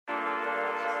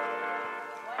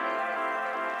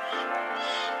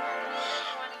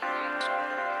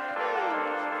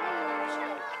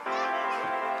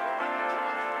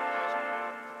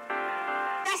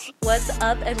What's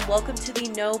up, and welcome to the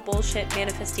No Bullshit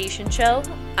Manifestation Show.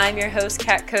 I'm your host,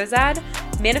 Kat Kozad,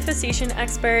 manifestation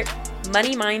expert,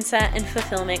 money mindset and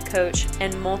fulfillment coach,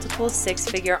 and multiple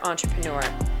six-figure entrepreneur.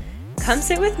 Come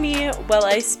sit with me while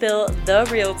I spill the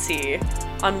real tea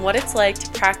on what it's like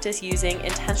to practice using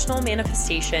intentional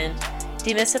manifestation,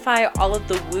 demystify all of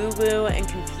the woo-woo and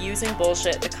confusing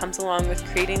bullshit that comes along with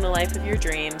creating the life of your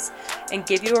dreams, and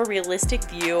give you a realistic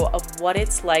view of what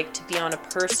it's like to be on a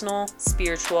personal,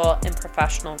 spiritual, and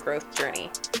professional growth journey.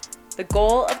 The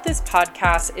goal of this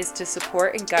podcast is to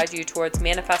support and guide you towards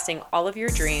manifesting all of your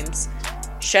dreams,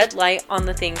 shed light on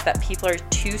the things that people are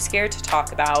too scared to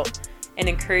talk about, and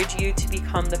encourage you to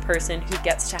become the person who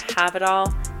gets to have it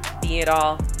all, be it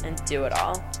all, and do it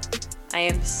all. I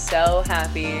am so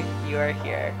happy you are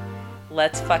here.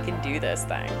 Let's fucking do this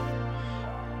thing.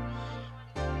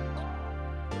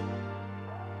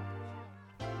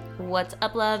 What's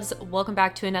up, loves? Welcome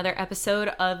back to another episode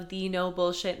of the No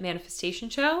Bullshit Manifestation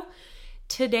Show.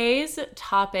 Today's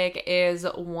topic is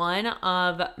one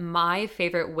of my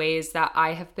favorite ways that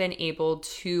I have been able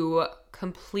to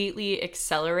completely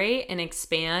accelerate and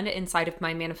expand inside of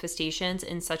my manifestations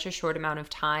in such a short amount of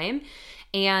time.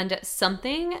 And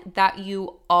something that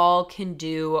you all can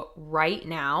do right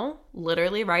now,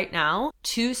 literally right now,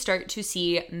 to start to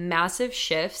see massive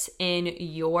shifts in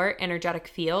your energetic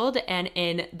field and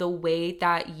in the way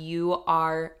that you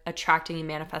are attracting and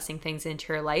manifesting things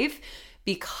into your life,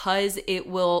 because it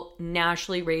will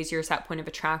naturally raise your set point of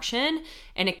attraction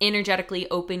and energetically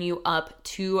open you up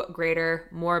to greater,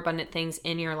 more abundant things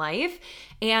in your life.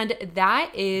 And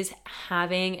that is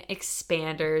having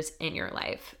expanders in your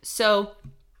life. So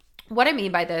what I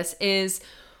mean by this is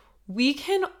we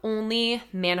can only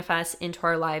manifest into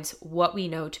our lives what we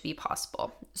know to be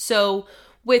possible. So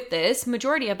with this,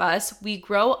 majority of us, we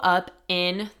grow up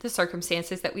in the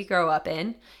circumstances that we grow up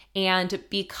in. And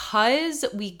because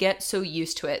we get so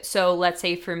used to it, so let's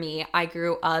say for me, I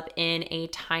grew up in a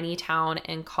tiny town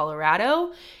in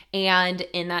Colorado, and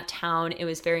in that town, it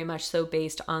was very much so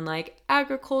based on like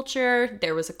agriculture.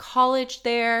 There was a college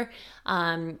there.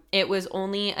 It was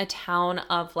only a town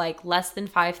of like less than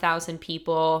 5,000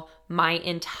 people my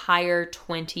entire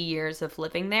 20 years of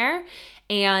living there.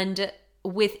 And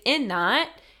within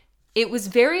that, it was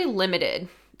very limited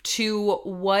to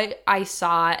what I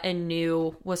saw and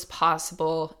knew was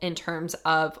possible in terms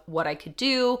of what I could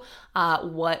do,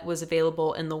 what was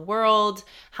available in the world,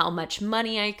 how much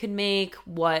money I could make,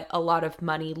 what a lot of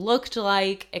money looked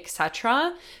like,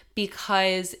 etc.,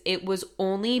 because it was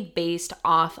only based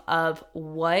off of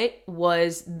what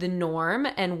was the norm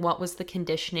and what was the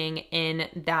conditioning in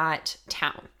that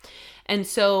town. And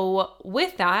so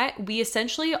with that, we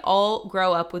essentially all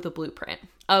grow up with a blueprint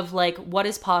of like what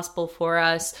is possible for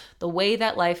us, the way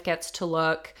that life gets to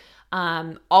look,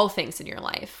 all things in your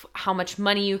life, how much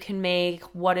money you can make,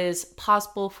 what is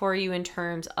possible for you in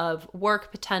terms of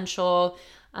work potential,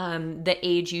 the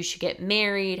age you should get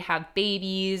married, have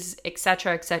babies,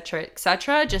 etc., etc.,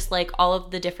 etc. Just like all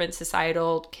of the different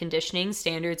societal conditioning,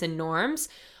 standards, and norms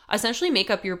essentially make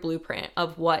up your blueprint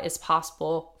of what is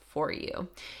possible for you.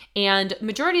 And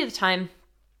majority of the time,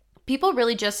 people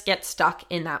really just get stuck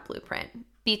in that blueprint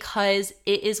because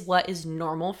it is what is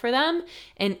normal for them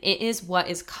and it is what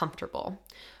is comfortable.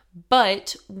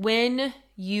 But when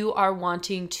you are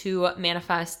wanting to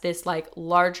manifest this like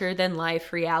larger than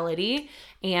life reality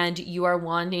and you are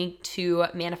wanting to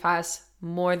manifest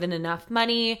more than enough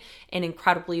money, an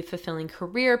incredibly fulfilling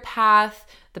career path,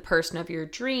 the person of your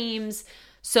dreams,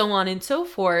 so on and so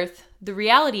forth, the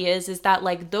reality is that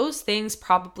like those things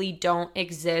probably don't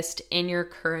exist in your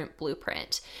current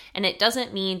blueprint. And it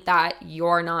doesn't mean that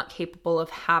you're not capable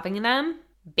of having them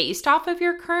based off of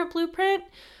your current blueprint.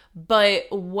 But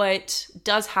what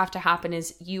does have to happen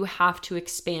is you have to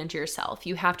expand yourself.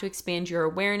 You have to expand your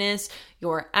awareness,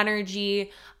 your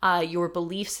energy, your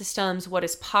belief systems, what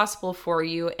is possible for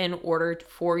you in order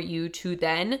for you to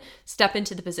then step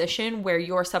into the position where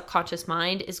your subconscious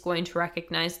mind is going to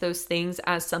recognize those things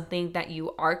as something that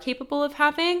you are capable of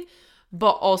having,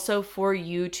 but also for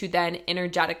you to then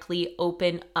energetically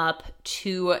open up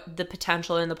to the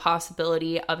potential and the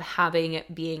possibility of having,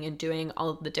 being, and doing all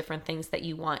of the different things that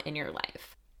you want in your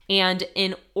life. And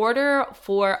in order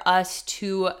for us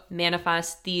to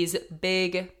manifest these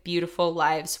big, beautiful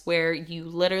lives where you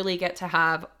literally get to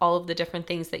have all of the different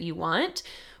things that you want,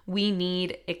 we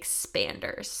need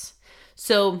expanders.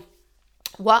 So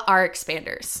what are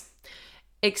expanders?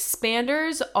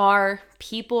 Expanders are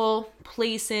people,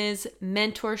 places,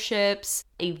 mentorships,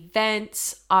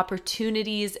 events,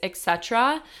 opportunities,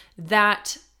 etc.,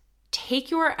 that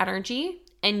take your energy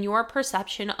and your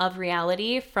perception of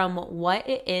reality from what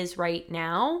it is right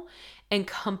now and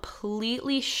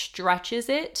completely stretches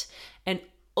it and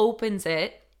opens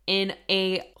it in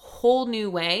a whole new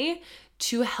way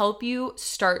to help you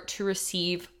start to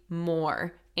receive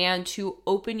more and to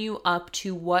open you up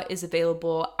to what is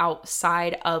available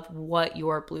outside of what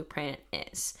your blueprint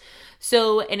is.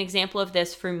 So an example of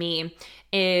this for me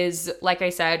is, like I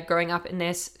said, growing up in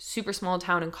this super small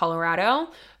town in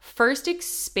Colorado, first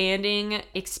expanding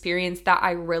experience that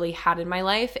I really had in my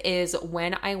life is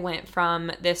when I went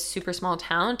from this super small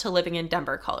town to living in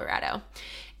Denver, Colorado.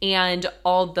 And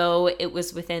although it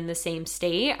was within the same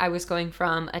state, I was going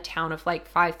from a town of like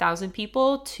 5,000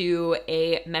 people to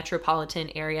a metropolitan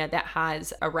area that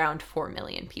has around 4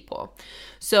 million people.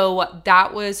 So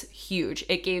that was huge.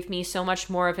 It gave me so much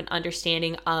more of an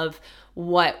understanding of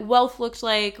what wealth looked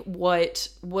like, what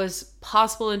was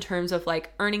possible in terms of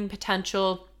like earning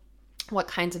potential, what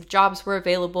kinds of jobs were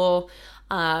available,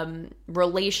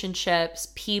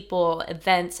 relationships, people,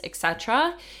 events,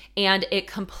 etc. And it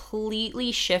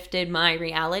completely shifted my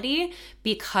reality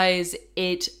because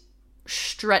it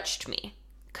stretched me,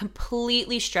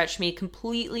 completely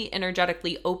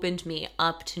energetically opened me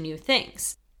up to new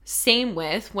things. Same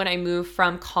with when I moved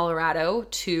from Colorado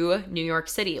to New York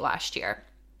City last year.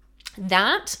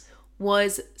 That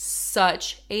was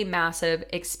such a massive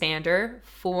expander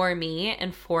for me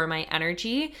and for my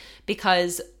energy,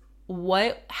 because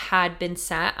what had been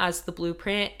set as the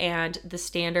blueprint and the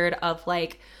standard of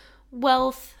like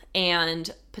wealth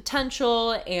and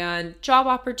potential and job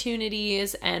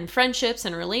opportunities and friendships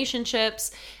and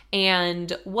relationships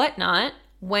and whatnot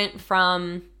went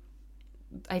from,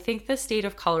 I think the state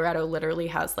of Colorado literally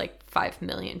has like 5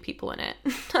 million people in it.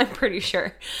 I'm pretty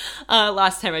sure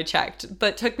last time I checked,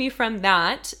 but took me from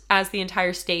that as the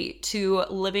entire state to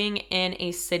living in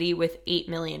a city with 8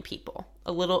 million people,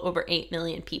 a little over 8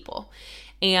 million people.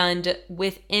 And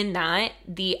within that,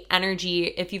 the energy,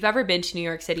 if you've ever been to New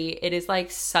York City, it is like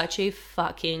such a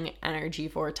fucking energy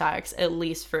vortex, at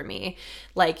least for me.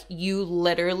 Like you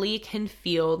literally can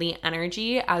feel the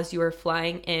energy as you are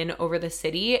flying in over the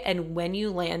city. And when you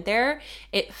land there,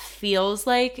 it feels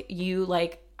like you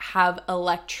like have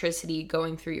electricity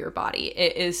going through your body.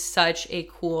 It is such a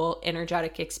cool,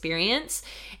 energetic experience.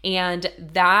 And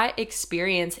that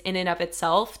experience in and of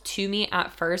itself, to me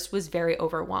at first, was very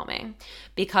overwhelming,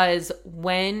 because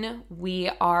when we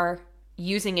are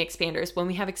using expanders, when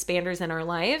we have expanders in our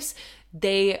lives,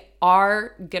 they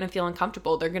are going to feel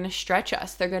uncomfortable. They're going to stretch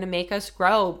us. They're going to make us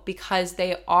grow, because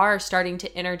they are starting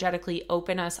to energetically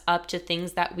open us up to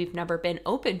things that we've never been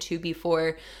open to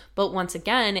before. But once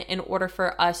again, in order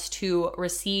for us to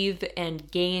receive and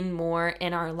gain more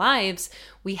in our lives,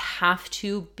 we have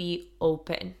to be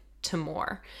open to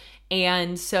more.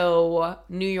 And so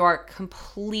New York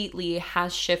completely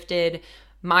has shifted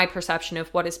my perception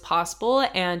of what is possible,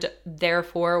 and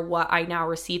therefore what I now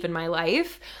receive in my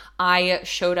life. I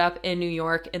showed up in New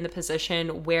York in the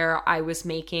position where I was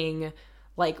making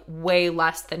like way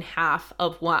less than half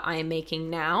of what I'm making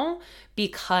now,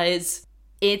 because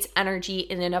its energy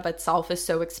in and of itself is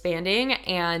so expanding,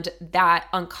 and that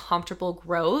uncomfortable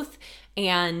growth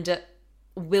and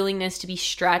willingness to be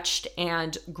stretched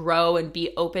and grow and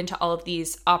be open to all of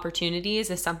these opportunities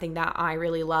is something that I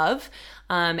really love,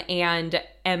 and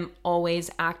am always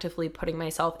actively putting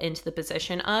myself into the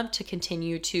position of to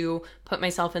continue to put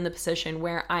myself in the position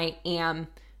where I am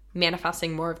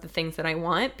manifesting more of the things that I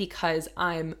want, because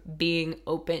I'm being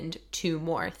opened to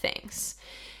more things.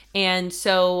 And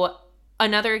so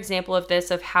another example of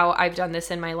this, of how I've done this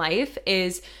in my life,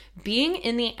 is being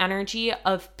in the energy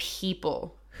of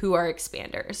people who are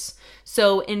expanders.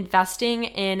 So investing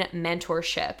in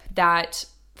mentorship. That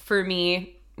for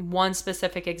me, one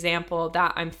specific example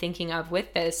that I'm thinking of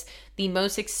with this, the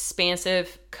most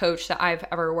expansive coach that I've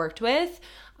ever worked with,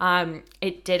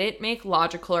 it didn't make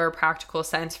logical or practical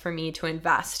sense for me to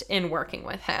invest in working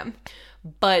with him.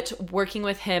 But working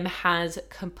with him has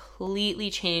completely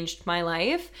changed my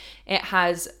life. It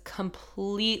has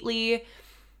completely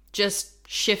just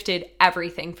shifted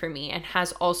everything for me, and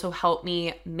has also helped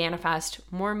me manifest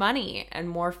more money and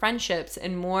more friendships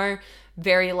and more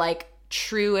very like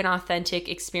true and authentic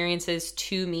experiences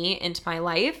to me into my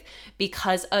life,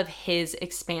 because of his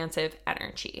expansive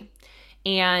energy.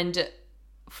 And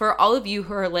for all of you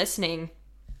who are listening,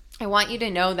 I want you to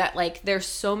know that like there's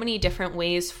so many different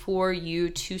ways for you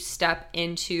to step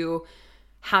into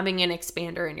having an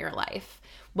expander in your life.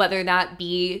 Whether that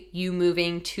be you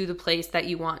moving to the place that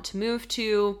you want to move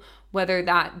to, whether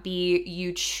that be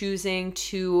you choosing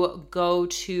to go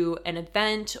to an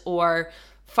event or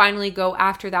finally go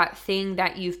after that thing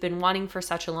that you've been wanting for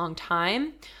such a long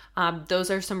time. Those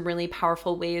are some really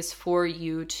powerful ways for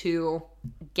you to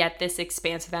get this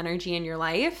expansive energy in your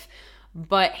life.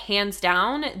 But hands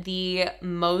down, the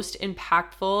most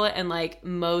impactful and like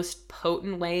most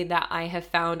potent way that I have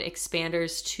found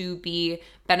expanders to be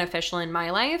beneficial in my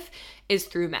life is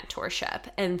through mentorship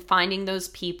and finding those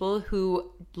people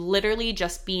who literally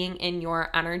just being in your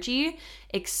energy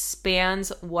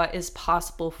expands what is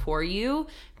possible for you,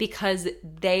 because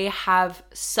they have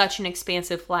such an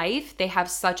expansive life. They have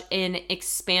such an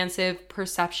expansive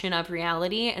perception of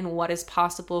reality and what is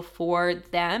possible for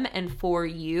them and for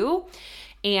you.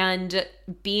 And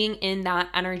being in that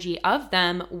energy of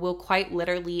them will quite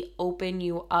literally open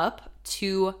you up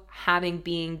to having,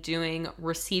 being, doing,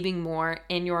 receiving more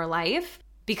in your life,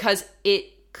 because it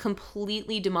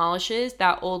completely demolishes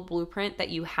that old blueprint that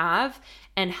you have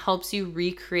and helps you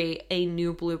recreate a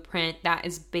new blueprint that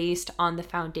is based on the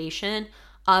foundation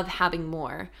of having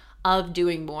more, of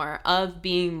doing more, of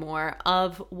being more,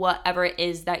 of whatever it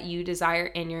is that you desire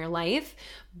in your life.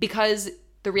 Because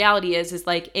the reality is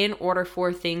like, in order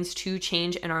for things to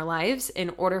change in our lives,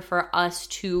 in order for us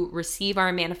to receive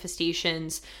our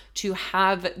manifestations, to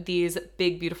have these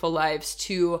big, beautiful lives,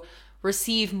 to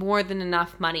receive more than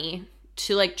enough money,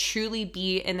 to like truly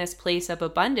be in this place of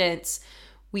abundance,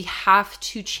 we have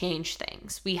to change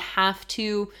things. We have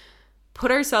to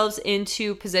put ourselves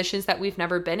into positions that we've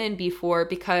never been in before,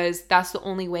 because that's the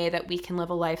only way that we can live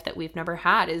a life that we've never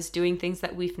had, is doing things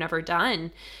that we've never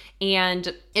done.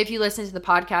 And if you listen to the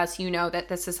podcast, you know that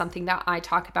this is something that I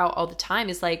talk about all the time,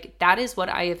 is like, that is what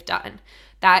I have done.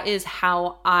 That is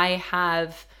how I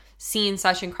have seen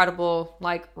such incredible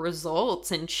like results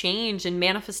and change and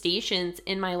manifestations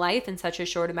in my life in such a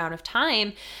short amount of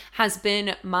time, has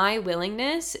been my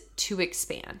willingness to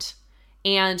expand.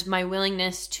 And my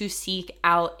willingness to seek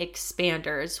out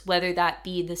expanders, whether that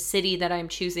be the city that I'm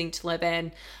choosing to live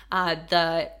in,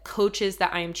 the coaches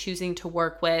that I am choosing to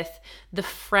work with, the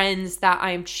friends that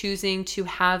I am choosing to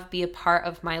have be a part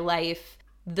of my life,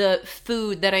 the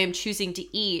food that I am choosing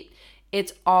to eat.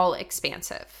 It's all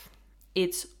expansive.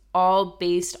 It's all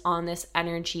based on this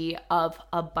energy of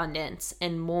abundance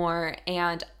and more,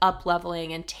 and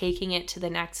up-leveling and taking it to the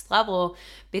next level,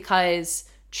 because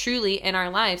truly in our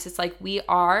lives, it's like we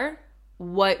are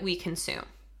what we consume.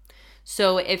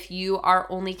 So if you are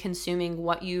only consuming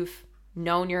what you've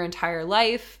known your entire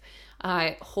life,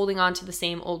 holding on to the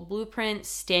same old blueprint,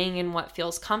 staying in what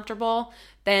feels comfortable,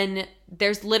 then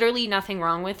there's literally nothing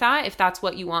wrong with that if that's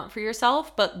what you want for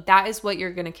yourself, but that is what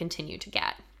you're going to continue to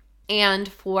get.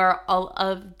 And for all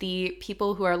of the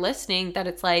people who are listening, that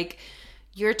it's like,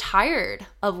 you're tired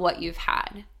of what you've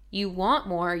had. You want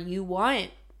more. You want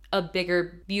a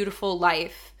bigger, beautiful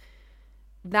life.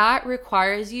 That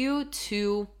requires you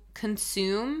to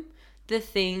consume the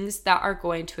things that are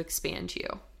going to expand you,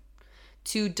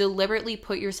 to deliberately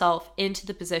put yourself into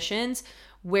the positions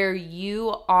where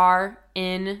you are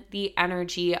in the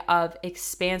energy of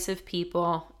expansive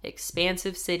people,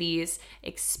 expansive cities,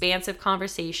 expansive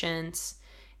conversations,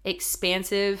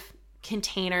 expansive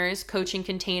containers, coaching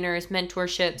containers,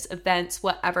 mentorships, events,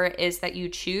 whatever it is that you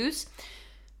choose,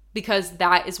 because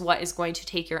that is what is going to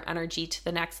take your energy to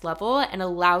the next level and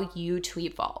allow you to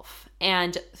evolve.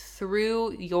 And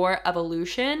through your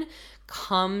evolution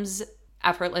comes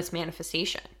effortless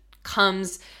manifestation,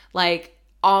 comes like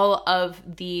all of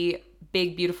the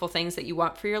big, beautiful things that you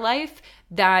want for your life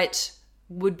that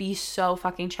would be so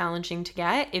fucking challenging to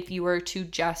get if you were to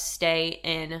just stay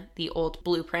in the old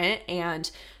blueprint and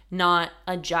not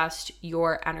adjust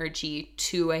your energy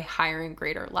to a higher and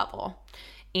greater level.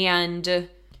 And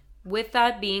with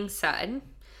that being said,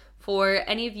 for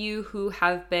any of you who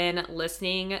have been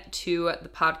listening to the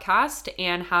podcast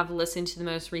and have listened to the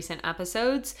most recent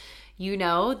episodes, you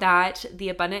know that the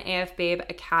Abundant AF Babe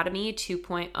Academy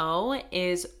 2.0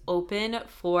 is open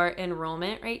for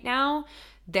enrollment right now.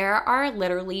 There are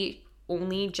literally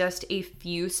only just a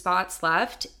few spots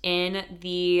left in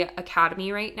the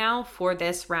academy right now for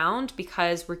this round,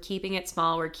 because we're keeping it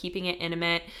small, we're keeping it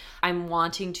intimate. I'm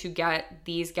wanting to get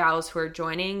these gals who are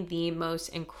joining the most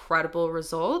incredible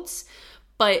results.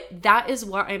 But that is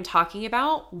what I'm talking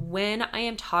about when I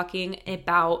am talking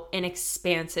about an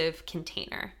expansive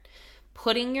container.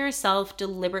 Putting yourself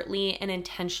deliberately and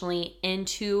intentionally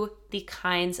into the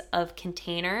kinds of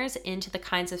containers, into the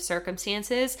kinds of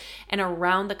circumstances, and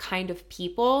around the kind of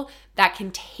people that can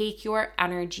take your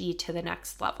energy to the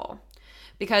next level.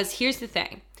 Because here's the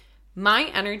thing, my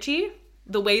energy,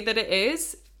 the way that it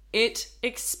is, it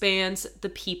expands the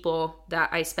people that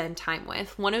I spend time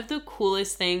with. One of the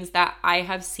coolest things that I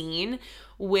have seen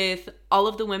with all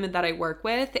of the women that I work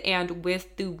with and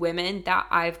with the women that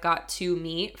I've got to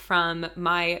meet from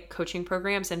my coaching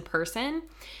programs in person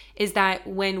is that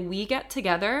when we get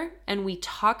together and we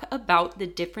talk about the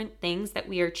different things that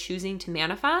we are choosing to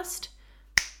manifest,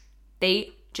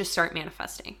 they just start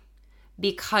manifesting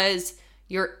because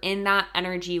you're in that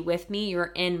energy with me.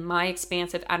 You're in my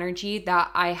expansive energy that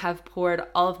I have poured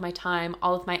all of my time,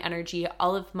 all of my energy,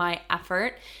 all of my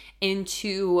effort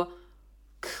into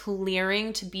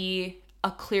clearing to be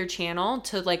a clear channel,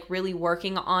 to like really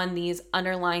working on these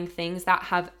underlying things that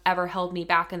have ever held me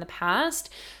back in the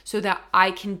past so that I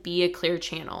can be a clear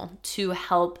channel to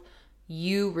help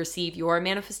you receive your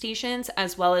manifestations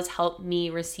as well as help me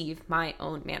receive my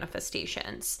own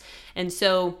manifestations. And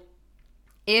so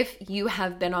if you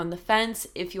have been on the fence,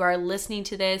 if you are listening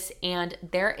to this and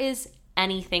there is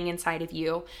anything inside of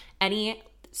you, any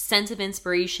sense of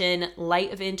inspiration,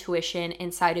 light of intuition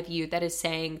inside of you that is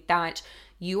saying that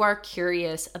you are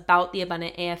curious about the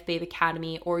Abundant AF Babe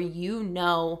Academy, or you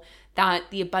know that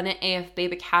the Abundant AF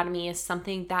Babe Academy is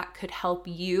something that could help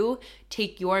you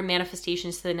take your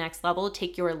manifestations to the next level,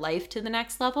 take your life to the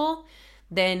next level,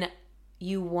 then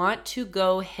you want to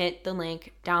go hit the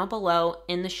link down below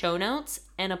in the show notes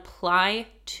and apply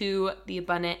to the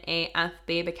Abundant AF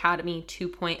Babe Academy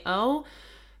 2.0,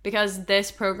 because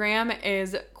this program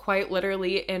is quite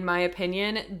literally, in my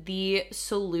opinion, the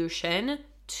solution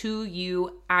to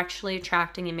you actually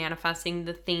attracting and manifesting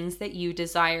the things that you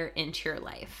desire into your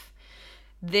life.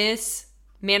 This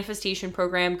manifestation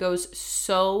program goes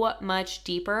so much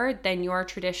deeper than your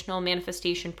traditional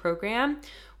manifestation program.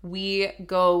 We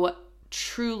go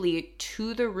truly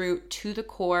to the root, to the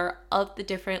core of the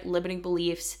different limiting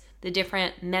beliefs, the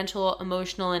different mental,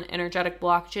 emotional, and energetic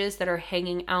blockages that are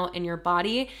hanging out in your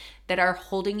body that are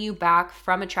holding you back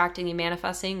from attracting and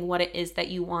manifesting what it is that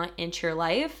you want into your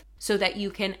life, so that you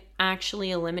can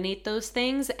actually eliminate those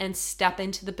things and step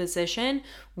into the position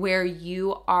where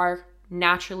you are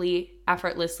naturally,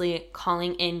 effortlessly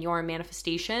calling in your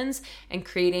manifestations and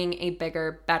creating a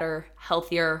bigger, better,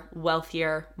 healthier,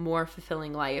 wealthier, more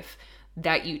fulfilling life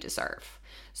that you deserve.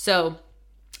 So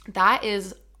that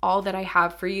is all that I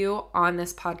have for you on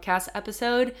this podcast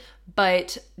episode.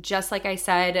 But just like I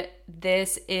said,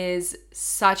 this is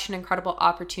such an incredible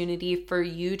opportunity for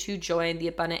you to join the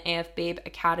Abundant AF Babe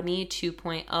Academy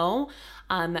 2.0.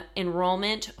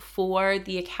 Enrollment for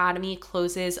the Academy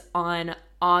closes on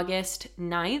August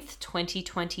 9th,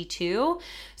 2022.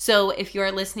 So if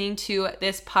you're listening to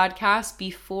this podcast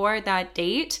before that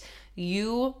date,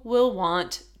 you will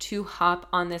want to hop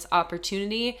on this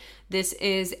opportunity. This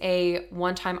is a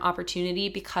one-time opportunity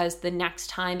because the next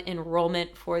time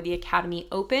enrollment for the Academy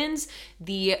opens,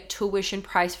 the tuition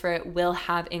price for it will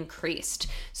have increased.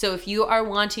 So if you are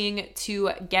wanting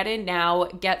to get in now,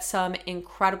 get some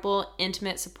incredible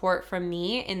intimate support from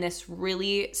me in this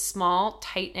really small,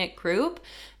 tight-knit group,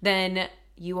 then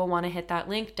you will want to hit that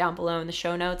link down below in the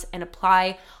show notes and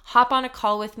apply. Hop on a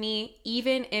call with me.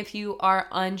 Even if you are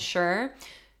unsure,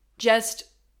 just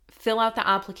fill out the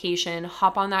application,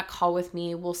 hop on that call with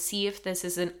me. We'll see if this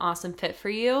is an awesome fit for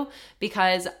you,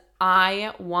 because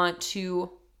I want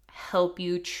to help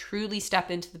you truly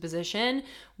step into the position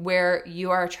where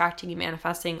you are attracting and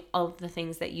manifesting all of the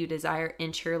things that you desire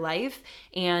into your life.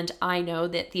 And I know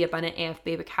that the Abundant AF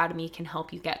Babe Academy can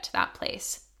help you get to that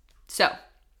place. So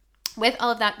with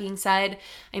all of that being said,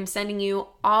 I'm sending you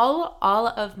all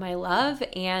of my love,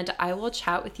 and I will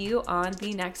chat with you on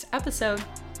the next episode.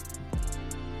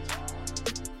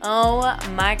 Oh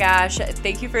my gosh,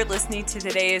 thank you for listening to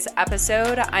today's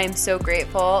episode. I'm so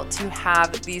grateful to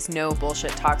have these no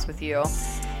bullshit talks with you.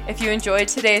 If you enjoyed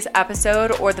today's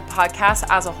episode or the podcast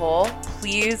as a whole,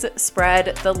 please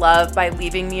spread the love by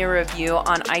leaving me a review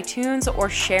on iTunes or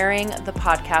sharing the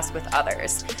podcast with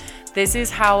others. This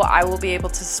is how I will be able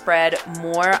to spread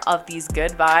more of these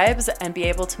good vibes and be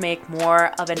able to make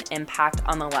more of an impact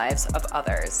on the lives of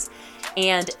others.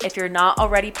 And if you're not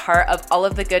already part of all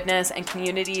of the goodness and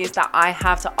communities that I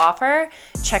have to offer,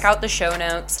 check out the show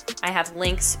notes. I have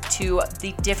links to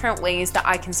the different ways that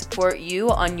I can support you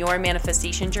on your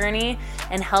manifestation journey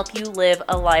and help you live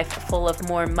a life full of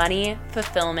more money,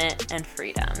 fulfillment, and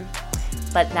freedom.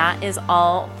 But that is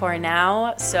all for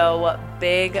now. So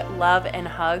big love and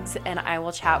hugs, and I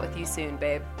will chat with you soon,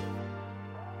 babe.